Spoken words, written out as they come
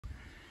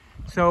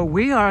So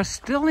we are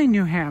still in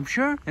New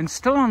Hampshire and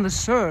still on the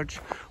search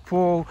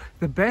for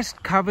the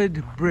best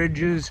covered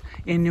bridges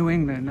in New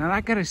England. And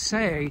I gotta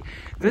say,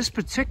 this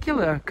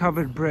particular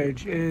covered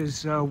bridge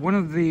is one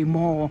of the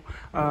more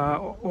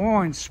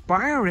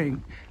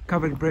awe-inspiring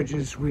covered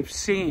bridges we've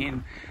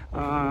seen.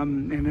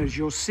 And as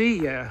you'll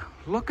see,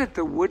 look at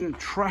the wooden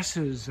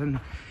trusses, and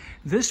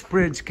this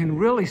bridge can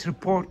really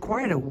support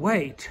quite a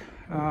weight.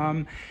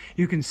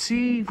 You can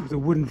see the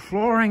wooden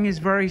flooring is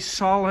very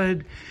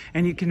solid,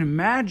 and you can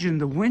imagine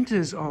the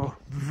winters are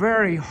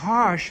very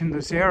harsh in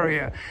this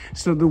area.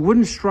 So the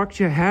wooden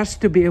structure has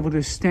to be able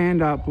to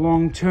stand up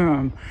long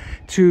term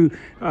to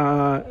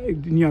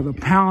the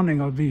pounding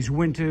of these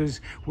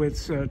winters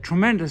with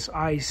tremendous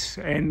ice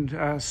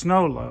and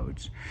snow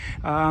loads.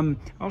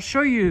 I'll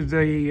show you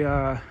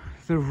the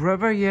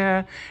river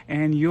here,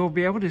 and you'll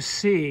be able to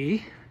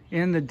see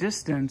in the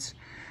distance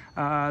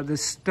the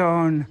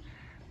stone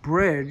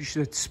bridge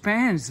that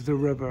spans the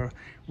river,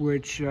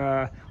 which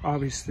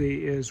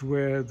obviously is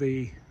where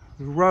the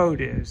road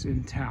is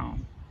in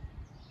town.